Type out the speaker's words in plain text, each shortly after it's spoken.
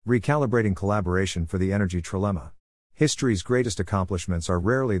Recalibrating collaboration for the energy trilemma. History's greatest accomplishments are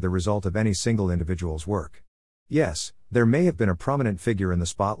rarely the result of any single individual's work. Yes, there may have been a prominent figure in the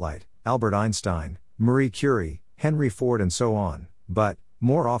spotlight, Albert Einstein, Marie Curie, Henry Ford and so on, but,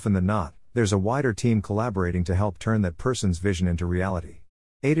 more often than not, there's a wider team collaborating to help turn that person's vision into reality.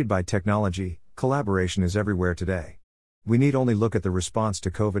 Aided by technology, collaboration is everywhere today. We need only look at the response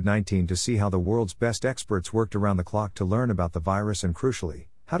to COVID-19 to see how the world's best experts worked around the clock to learn about the virus and, crucially,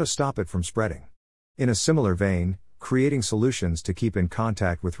 how to stop it from spreading. In a similar vein, creating solutions to keep in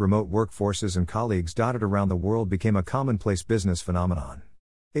contact with remote workforces and colleagues dotted around the world became a commonplace business phenomenon.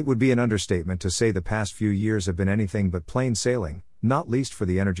 It would be an understatement to say the past few years have been anything but plain sailing, not least for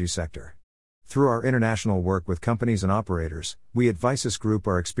the energy sector. Through our international work with companies and operators, we at Visus Group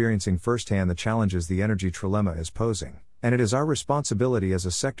are experiencing firsthand the challenges the energy trilemma is posing, and it is our responsibility as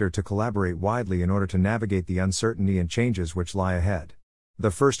a sector to collaborate widely in order to navigate the uncertainty and changes which lie ahead. The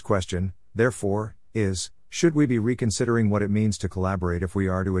first question, therefore, is, should we be reconsidering what it means to collaborate if we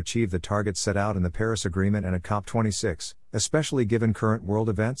are to achieve the targets set out in the Paris Agreement and at COP26, especially given current world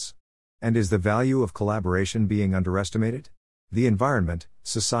events? And is the value of collaboration being underestimated? The environment,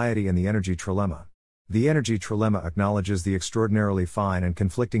 society and the energy trilemma. The energy trilemma acknowledges the extraordinarily fine and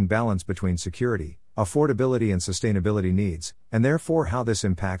conflicting balance between security, affordability and sustainability needs, and therefore how this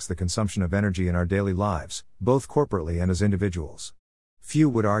impacts the consumption of energy in our daily lives, both corporately and as individuals. Few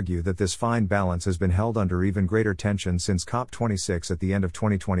would argue that this fine balance has been held under even greater tension since COP26 at the end of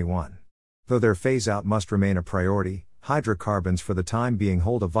 2021. Though their phase-out must remain a priority, hydrocarbons for the time being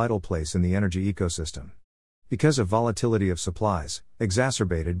hold a vital place in the energy ecosystem. Because of volatility of supplies,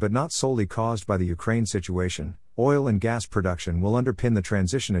 exacerbated but not solely caused by the Ukraine situation, oil and gas production will underpin the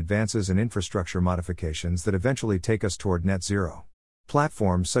transition advances and infrastructure modifications that eventually take us toward net zero.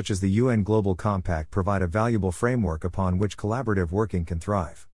 Platforms such as the UN Global Compact provide a valuable framework upon which collaborative working can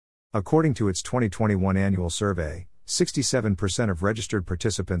thrive. According to its 2021 annual survey, 67% of registered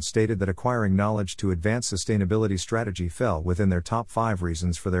participants stated that acquiring knowledge to advance sustainability strategy fell within their top 5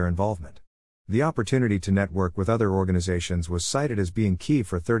 reasons for their involvement. The opportunity to network with other organizations was cited as being key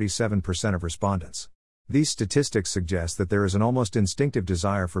for 37% of respondents. These statistics suggest that there is an almost instinctive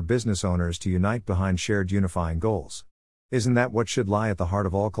desire for business owners to unite behind shared unifying goals. Isn't that what should lie at the heart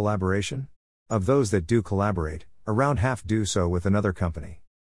of all collaboration? Of those that do collaborate, around half do so with another company.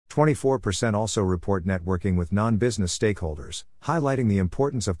 24% also report networking with non-business stakeholders, highlighting the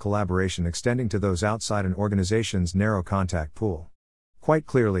importance of collaboration extending to those outside an organization's narrow contact pool. Quite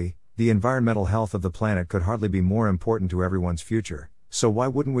clearly, the environmental health of the planet could hardly be more important to everyone's future, so why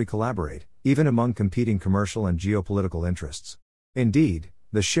wouldn't we collaborate, even among competing commercial and geopolitical interests? Indeed,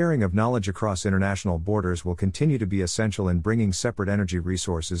 the sharing of knowledge across international borders will continue to be essential in bringing separate energy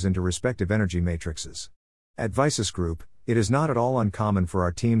resources into respective energy matrices. At Visus Group, it is not at all uncommon for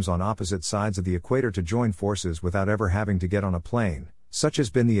our teams on opposite sides of the equator to join forces without ever having to get on a plane, such has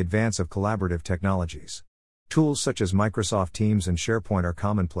been the advance of collaborative technologies. Tools such as Microsoft Teams and SharePoint are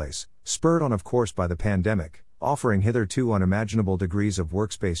commonplace, spurred on of course by the pandemic, offering hitherto unimaginable degrees of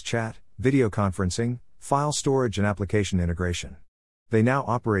workspace chat, video conferencing, file storage and application integration. They now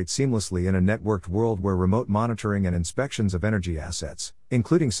operate seamlessly in a networked world where remote monitoring and inspections of energy assets,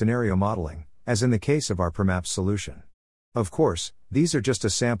 including scenario modeling, as in the case of our PREMAPS solution. Of course, these are just a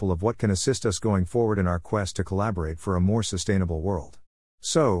sample of what can assist us going forward in our quest to collaborate for a more sustainable world.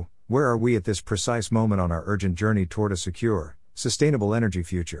 So, where are we at this precise moment on our urgent journey toward a secure, sustainable energy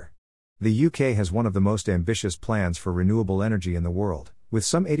future? The UK has one of the most ambitious plans for renewable energy in the world, with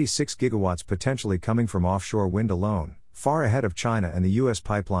some 86 gigawatts potentially coming from offshore wind alone, far ahead of China and the US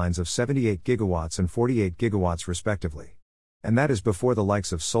pipelines of 78 gigawatts and 48 gigawatts respectively. And that is before the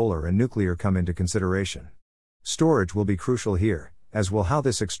likes of solar and nuclear come into consideration. Storage will be crucial here, as will how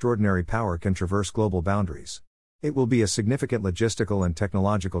this extraordinary power can traverse global boundaries. It will be a significant logistical and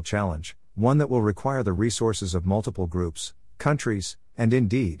technological challenge, one that will require the resources of multiple groups, countries, and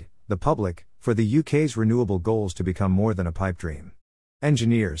indeed, the public, for the UK's renewable goals to become more than a pipe dream.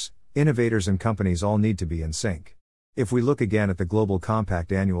 Engineers, innovators and companies all need to be in sync. If we look again at the Global Compact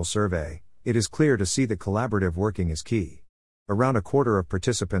annual survey, it is clear to see that collaborative working is key. Around a quarter of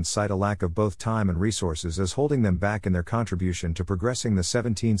participants cite a lack of both time and resources as holding them back in their contribution to progressing the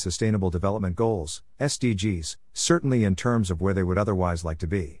 17 Sustainable Development Goals, SDGs, certainly in terms of where they would otherwise like to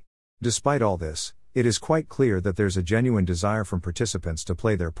be. Despite all this, it is quite clear that there's a genuine desire from participants to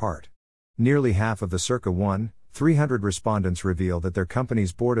play their part. Nearly half of the circa 300 respondents reveal that their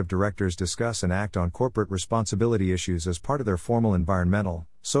company's board of directors discuss and act on corporate responsibility issues as part of their formal environmental,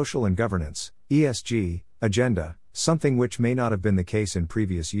 social and governance, ESG, agenda, something which may not have been the case in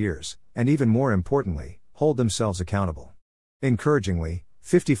previous years, and even more importantly, hold themselves accountable. Encouragingly,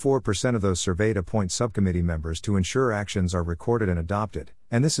 54% of those surveyed appoint subcommittee members to ensure actions are recorded and adopted,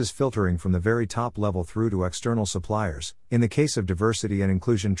 and this is filtering from the very top level through to external suppliers, in the case of diversity and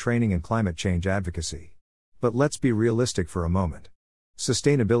inclusion training and climate change advocacy. But let's be realistic for a moment.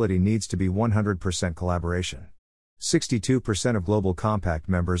 Sustainability needs to be 100% collaboration. 62% of Global Compact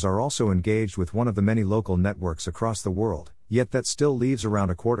members are also engaged with one of the many local networks across the world, yet that still leaves around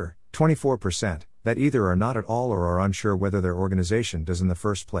a quarter, 24%, that either are not at all or are unsure whether their organization does in the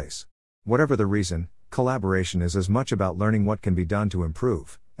first place. Whatever the reason, collaboration is as much about learning what can be done to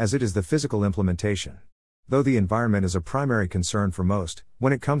improve, as it is the physical implementation. Though the environment is a primary concern for most,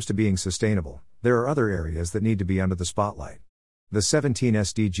 when it comes to being sustainable, there are other areas that need to be under the spotlight. The 17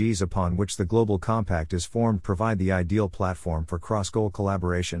 SDGs upon which the Global Compact is formed provide the ideal platform for cross-goal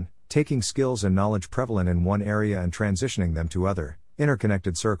collaboration, taking skills and knowledge prevalent in one area and transitioning them to other,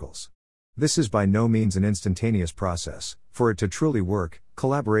 interconnected circles. This is by no means an instantaneous process. For it to truly work,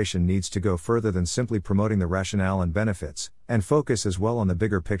 collaboration needs to go further than simply promoting the rationale and benefits, and focus as well on the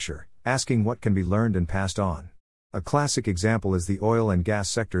bigger picture, asking what can be learned and passed on. A classic example is the oil and gas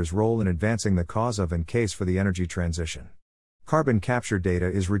sector's role in advancing the cause of and case for the energy transition. Carbon capture data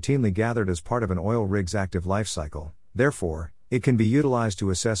is routinely gathered as part of an oil rig's active life cycle, therefore, it can be utilized to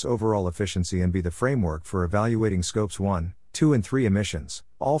assess overall efficiency and be the framework for evaluating scopes 1, 2 and 3 emissions,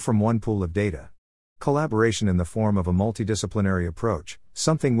 all from one pool of data. Collaboration in the form of a multidisciplinary approach,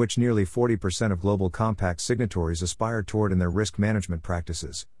 something which nearly 40% of Global Compact signatories aspire toward in their risk management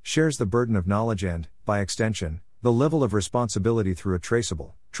practices, shares the burden of knowledge and, by extension, the level of responsibility through a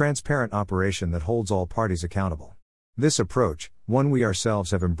traceable, transparent operation that holds all parties accountable. This approach, one we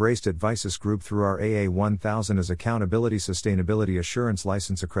ourselves have embraced at Visus Group through our AA1000 as Accountability Sustainability Assurance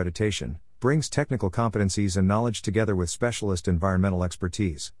License Accreditation, brings technical competencies and knowledge together with specialist environmental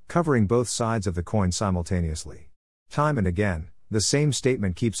expertise, covering both sides of the coin simultaneously. Time and again, the same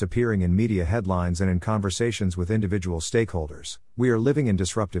statement keeps appearing in media headlines and in conversations with individual stakeholders: we are living in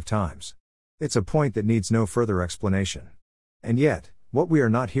disruptive times. It's a point that needs no further explanation. And yet, what we are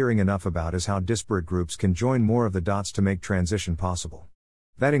not hearing enough about is how disparate groups can join more of the dots to make transition possible.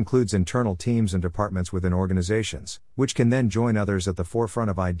 That includes internal teams and departments within organizations, which can then join others at the forefront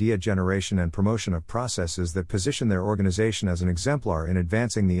of idea generation and promotion of processes that position their organization as an exemplar in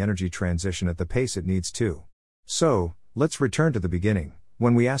advancing the energy transition at the pace it needs to. So, let's return to the beginning,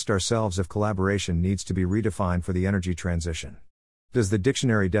 when we asked ourselves if collaboration needs to be redefined for the energy transition. Does the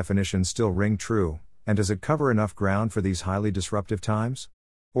dictionary definition still ring true? And does it cover enough ground for these highly disruptive times?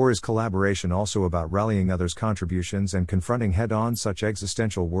 Or is collaboration also about rallying others' contributions and confronting head-on such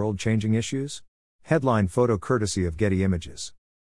existential world-changing issues? Headline photo courtesy of Getty Images.